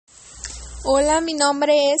Hola, mi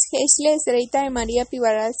nombre es Heishle Estreita de María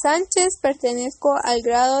Pivaral Sánchez, pertenezco al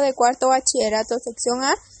grado de cuarto bachillerato sección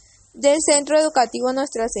A del Centro Educativo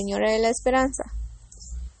Nuestra Señora de la Esperanza.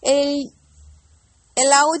 El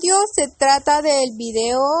audio se trata del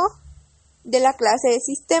video de la clase de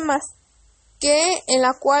sistemas, en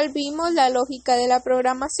la cual vimos la lógica de la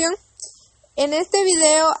programación. En este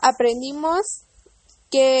video aprendimos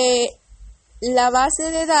que la base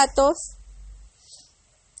de datos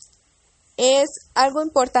es algo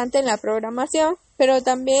importante en la programación, pero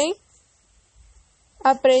también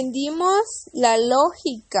aprendimos la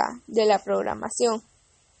lógica de la programación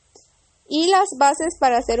y las bases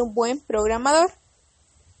para ser un buen programador.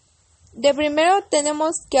 De primero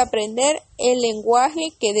tenemos que aprender el lenguaje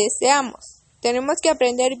que deseamos. Tenemos que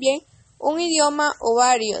aprender bien un idioma o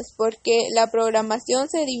varios, porque la programación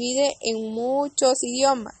se divide en muchos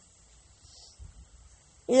idiomas.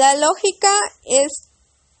 La lógica es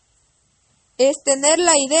tener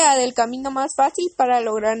la idea del camino más fácil para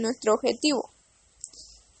lograr nuestro objetivo.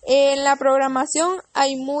 En la programación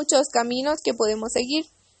hay muchos caminos que podemos seguir.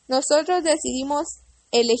 Nosotros decidimos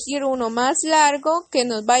elegir uno más largo que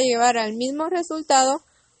nos va a llevar al mismo resultado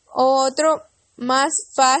o otro más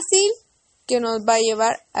fácil que nos va a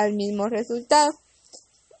llevar al mismo resultado.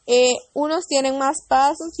 Unos tienen más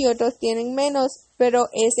pasos y otros tienen menos, pero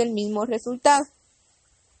es el mismo resultado.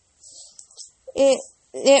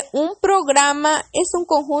 Un programa es un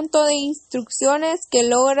conjunto de instrucciones que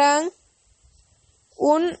logran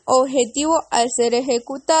un objetivo al ser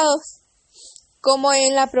ejecutados. Como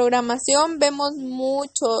en la programación vemos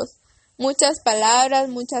muchas palabras,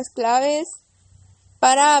 muchas claves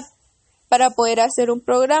para poder hacer un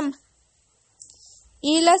programa.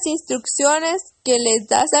 Y las instrucciones que les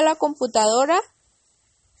das a la computadora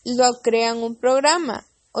lo crean un programa.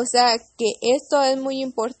 O sea que esto es muy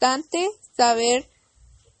importante saber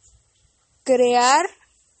crear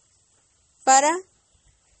para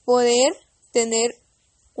poder tener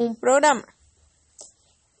un programa.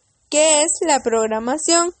 ¿Qué es la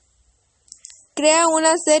programación? Crea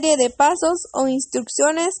una serie de pasos o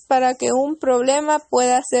instrucciones para que un problema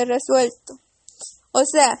pueda ser resuelto. O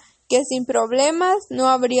sea, que sin problemas no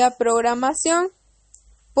habría programación,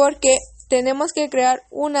 porque tenemos que crear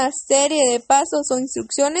una serie de pasos o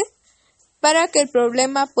instrucciones para que el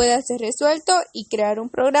problema pueda ser resuelto y crear un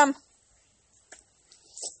programa.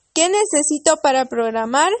 ¿Qué necesito para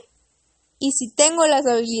programar? Y si tengo las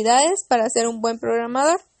habilidades para ser un buen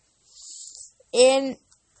programador. En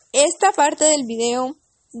esta parte del video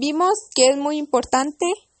vimos que es muy importante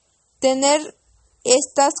tener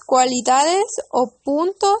estas cualidades o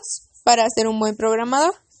puntos para ser un buen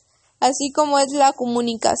programador, así como es la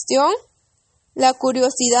comunicación, la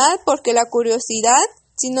curiosidad, porque la curiosidad,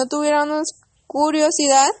 si no tuviéramos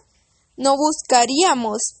curiosidad, no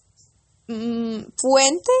buscaríamos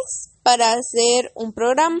fuentes para hacer un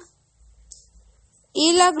programa.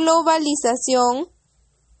 Y la globalización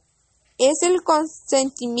es el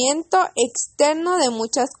consentimiento externo de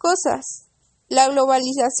muchas cosas. La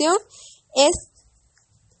globalización es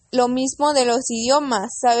lo mismo de los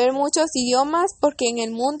idiomas, saber muchos idiomas, porque en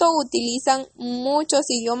el mundo utilizan muchos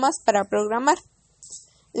idiomas para programar.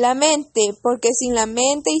 La mente, porque sin la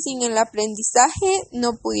mente y sin el aprendizaje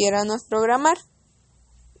no pudiéramos programar.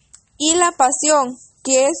 Y la pasión,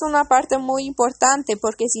 que es una parte muy importante,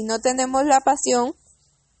 porque si no tenemos la pasión,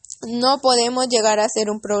 no podemos llegar a hacer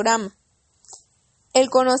un programa. El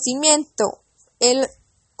conocimiento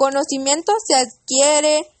se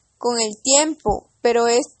adquiere con el tiempo, pero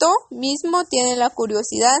esto mismo tiene la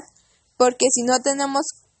curiosidad, porque si no tenemos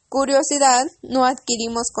curiosidad, no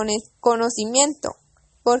adquirimos conocimiento,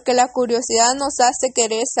 porque la curiosidad nos hace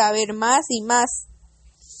querer saber más y más.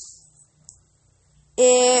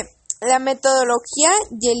 La metodología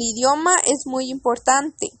y el idioma es muy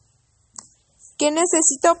importante. ¿Qué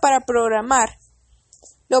necesito para programar?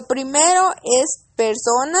 Lo primero es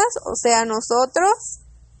personas, o sea, nosotros,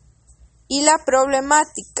 y la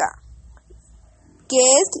problemática, que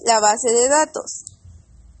es la base de datos.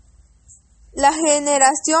 La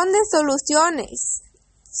generación de soluciones,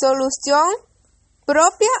 solución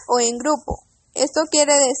propia o en grupo. Esto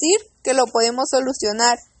quiere decir que lo podemos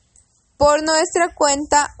solucionar por nuestra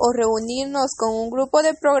cuenta o reunirnos con un grupo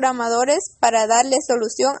de programadores para darle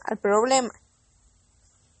solución al problema.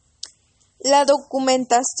 La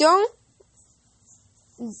documentación,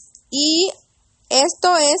 y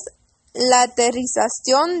esto es la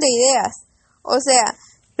aterrización de ideas, o sea,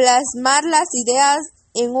 plasmar las ideas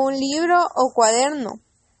en un libro o cuaderno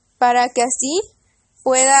para que así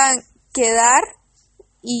puedan quedar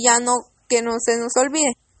y que no se nos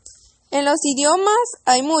olvide. En los idiomas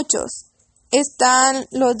hay muchos. están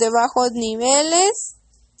los de bajos niveles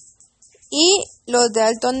y los de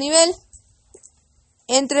alto nivel.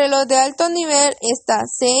 Entre los de alto nivel está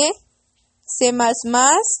C, C++,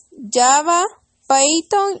 Java,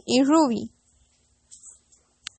 Python y Ruby.